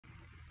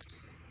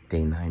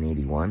Day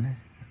 981.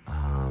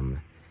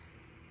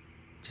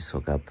 Just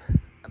woke up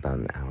about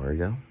an hour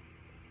ago.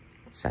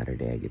 It's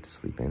Saturday, I get to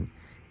sleep in.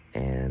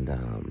 And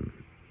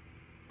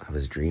I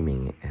was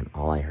dreaming, and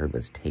all I heard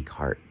was, take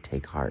heart,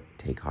 take heart,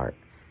 take heart.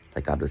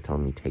 Like God was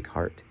telling me, take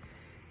heart.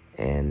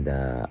 And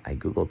I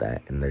Googled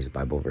that, and there's a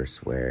Bible verse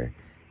where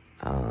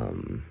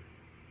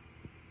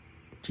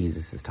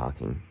Jesus is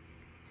talking.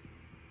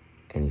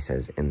 And he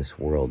says, in this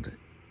world,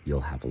 you'll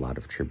have a lot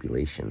of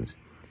tribulations,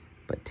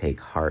 but take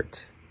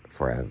heart,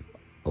 for I have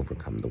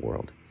overcome the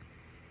world.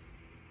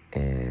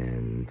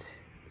 And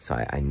so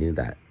I knew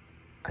that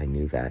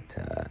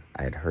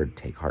I had heard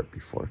take heart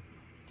before.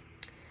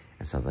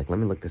 And so I was like, let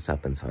me look this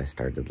up. And so I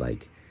started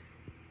like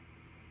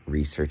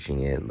researching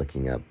it,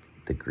 looking up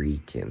the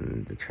Greek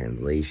and the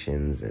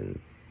translations.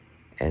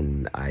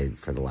 And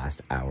for the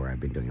last hour, I've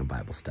been doing a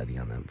Bible study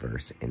on that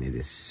verse. And it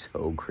is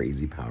so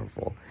crazy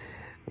powerful.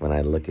 When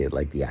I look at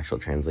like the actual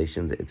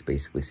translations, it's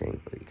basically saying,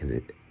 because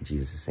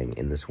Jesus is saying,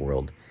 in this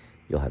world,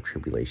 you'll have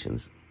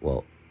tribulations.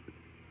 Well,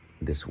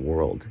 this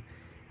world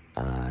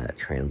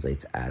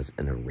translates as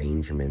an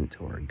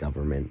arrangement or a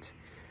government.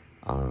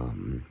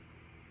 And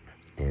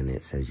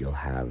it says you'll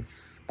have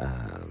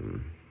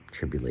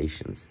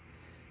tribulations,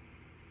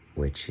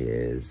 which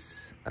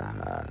is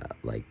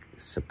like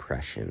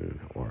suppression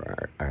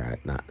or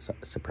not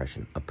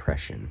suppression,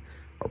 oppression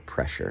or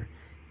pressure.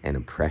 And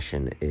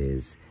oppression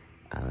is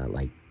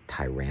like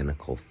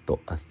tyrannical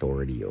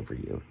authority over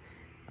you,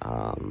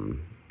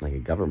 like a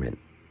government.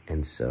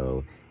 And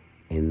so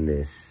in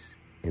this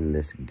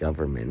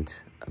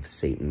government of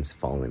Satan's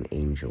fallen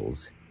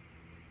angels,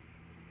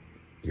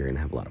 you're going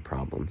to have a lot of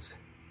problems.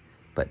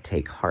 But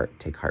take heart.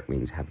 Take heart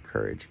means have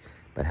courage.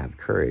 But have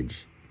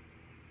courage,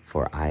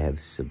 for I have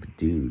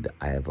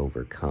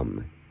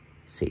overcome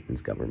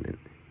Satan's government.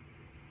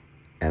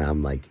 And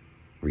I'm like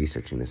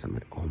researching this. I'm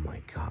like, oh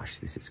my gosh,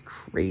 this is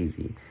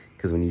crazy.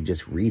 Because when you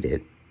just read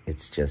it,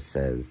 it just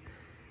says,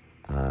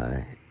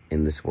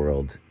 in this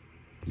world,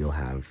 you'll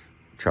have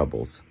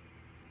troubles.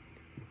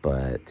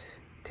 But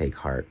take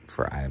heart,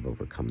 for I have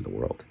overcome the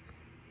world.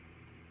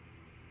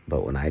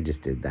 But when I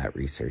just did that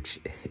research,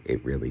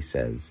 it really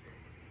says,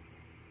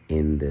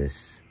 in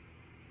this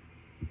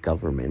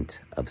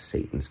government of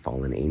Satan's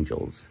fallen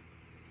angels,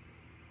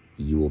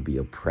 you will be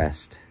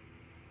oppressed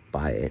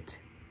by it,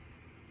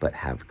 but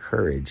have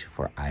courage,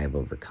 for I have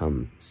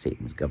overcome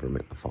Satan's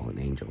government of fallen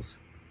angels.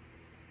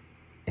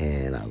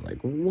 And I was like,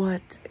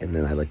 what? And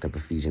then I looked up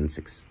Ephesians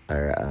 6,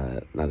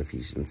 or not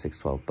Ephesians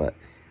 6:12, but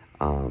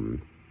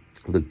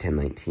Luke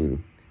 10:19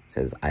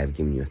 says, I have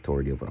given you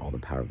authority over all the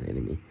power of the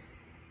enemy.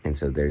 And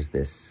so there's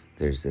this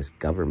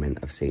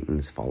government of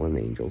Satan's fallen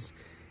angels.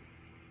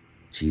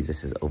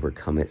 Jesus has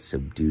overcome it,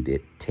 subdued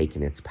it,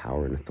 taken its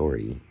power and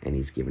authority, and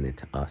he's given it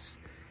to us.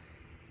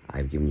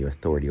 I've given you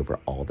authority over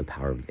all the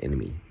power of the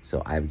enemy.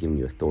 So I've given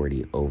you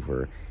authority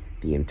over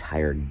the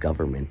entire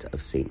government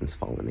of Satan's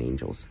fallen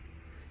angels.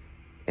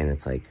 And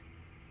it's like,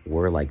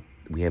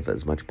 we have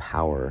as much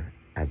power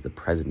as the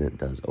president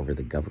does over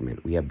the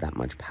government. We have that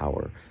much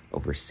power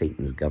over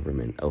Satan's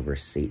government, over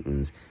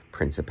Satan's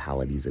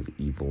principalities of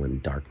evil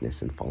and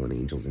darkness and fallen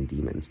angels and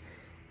demons.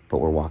 But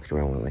we're walking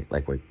around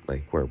like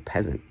we're a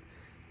peasant.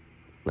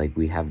 Like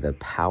we have the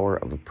power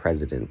of a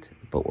president,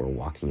 but we're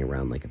walking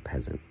around like a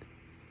peasant.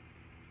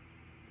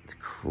 It's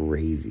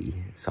crazy.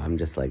 So I'm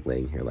just like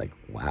laying here like,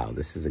 wow,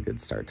 this is a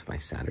good start to my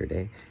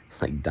Saturday.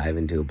 Like dive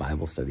into a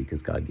Bible study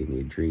because God gave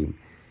me a dream.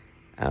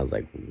 I was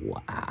like,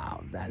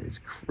 wow, that is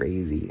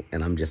crazy.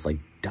 And I'm just like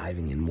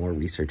diving in more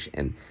research.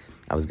 And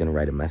I was going to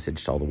write a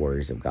message to all the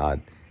warriors of God.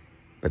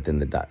 But then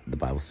the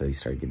Bible study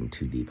started getting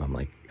too deep. I'm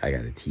like, I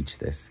got to teach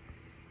this.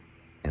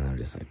 And I'm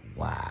just like,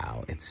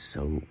 wow, it's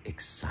so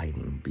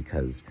exciting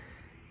because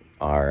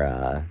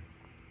our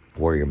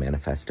warrior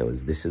manifesto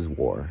is, this is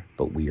war,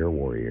 but we are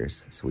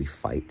warriors. So we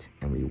fight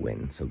and we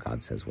win. So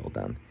God says, well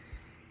done.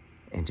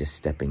 And just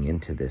stepping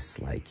into this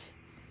like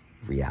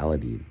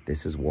reality,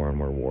 this is war and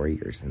we're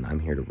warriors, and I'm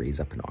here to raise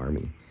up an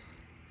army.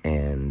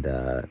 And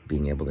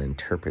being able to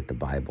interpret the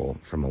Bible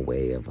from a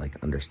way of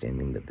like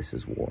understanding that this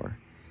is war,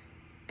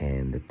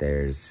 and that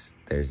there's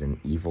an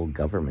evil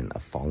government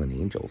of fallen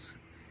angels,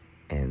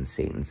 and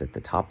Satan's at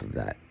the top of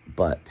that,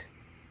 but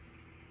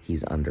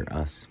he's under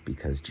us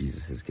because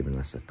Jesus has given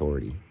us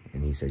authority.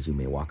 And he says, you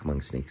may walk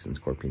among snakes and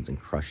scorpions and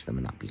crush them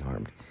and not be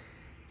harmed.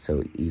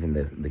 So even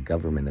the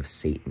government of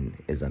Satan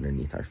is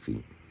underneath our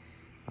feet.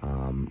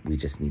 We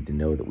just need to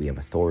know that we have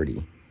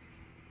authority.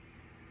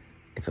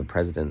 If a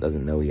president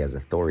doesn't know he has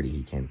authority,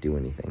 he can't do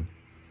anything.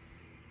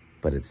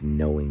 But it's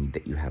knowing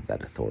that you have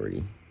that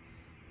authority,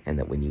 and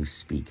that when you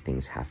speak,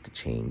 things have to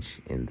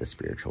change in the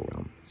spiritual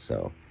realm.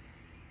 So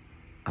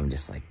I'm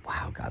just like,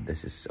 wow, God,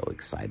 this is so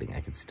exciting.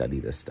 I could study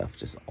this stuff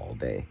just all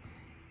day.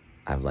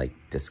 I've like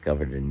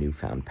discovered a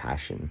newfound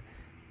passion,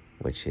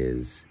 which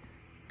is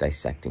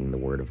dissecting the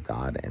Word of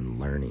God and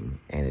learning.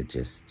 And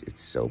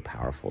it's so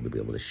powerful to be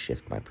able to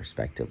shift my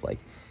perspective. Like,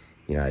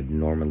 you know, I'd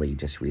normally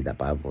just read that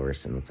Bible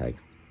verse and it's like,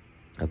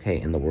 okay,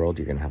 in the world,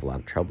 you're going to have a lot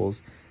of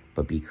troubles,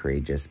 but be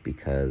courageous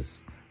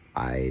because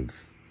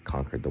I've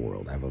conquered the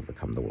world. I've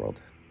overcome the world.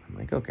 I'm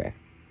like, okay.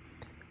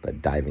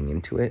 But diving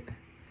into it,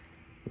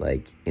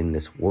 like in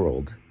this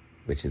world,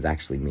 which is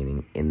actually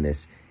meaning in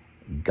this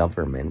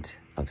government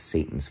of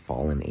Satan's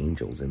fallen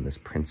angels, in this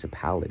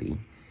principality,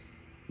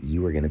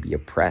 you are going to be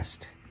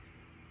oppressed,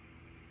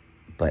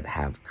 but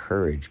have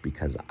courage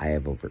because I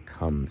have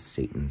overcome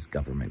Satan's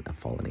government of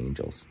fallen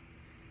angels.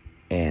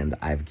 And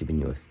I've given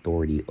you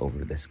authority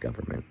over this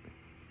government.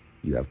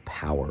 You have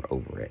power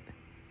over it.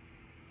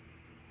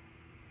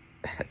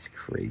 That's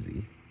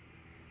crazy.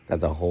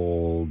 That's a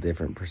whole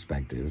different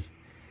perspective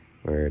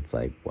where it's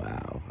like,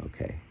 wow,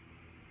 okay.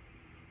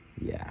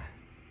 Yeah,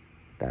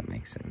 that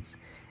makes sense.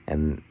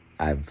 And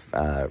I've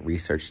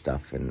researched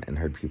stuff and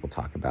heard people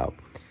talk about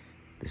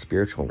the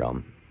spiritual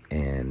realm.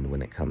 And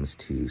when it comes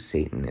to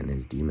Satan and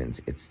his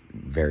demons, it's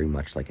very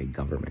much like a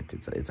government.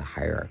 It's a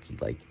hierarchy.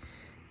 Like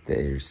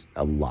there's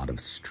a lot of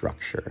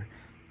structure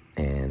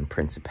and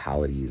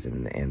principalities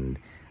and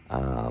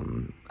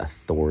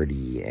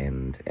authority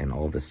and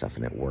all this stuff.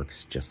 And it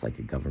works just like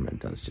a government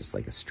does, just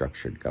like a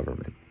structured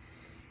government.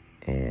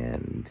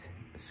 And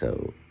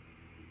so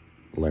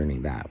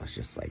learning that was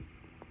just like,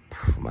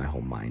 my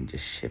whole mind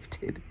just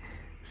shifted.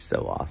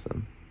 So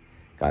awesome.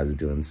 God is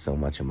doing so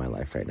much in my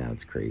life right now.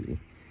 It's crazy.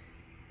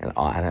 And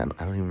I don't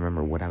even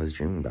remember what I was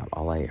dreaming about.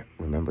 All I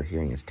remember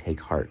hearing is take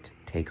heart,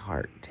 take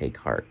heart, take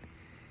heart.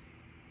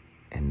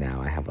 And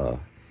now I have a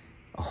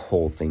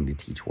whole thing to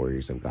teach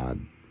warriors of God.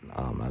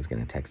 I was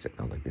going to text it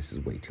and I was like, this is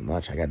way too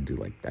much. I got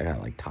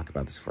to talk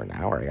about this for an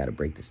hour. I got to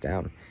break this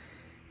down.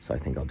 So I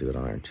think I'll do it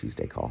on our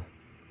Tuesday call.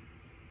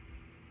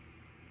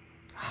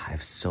 I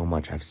have so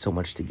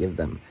much to give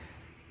them.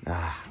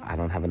 I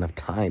don't have enough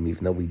time,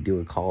 even though we do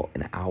a call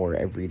an hour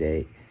every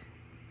day.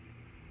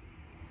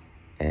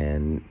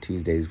 And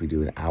Tuesdays we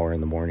do an hour in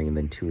the morning and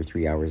then 2 or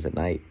 3 hours at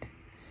night.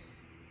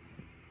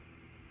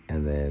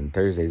 And then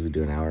Thursdays we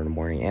do an hour in the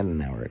morning and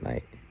an hour at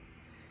night.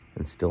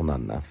 And still not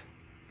enough.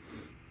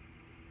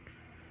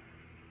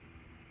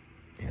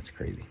 Yeah, it's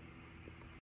crazy.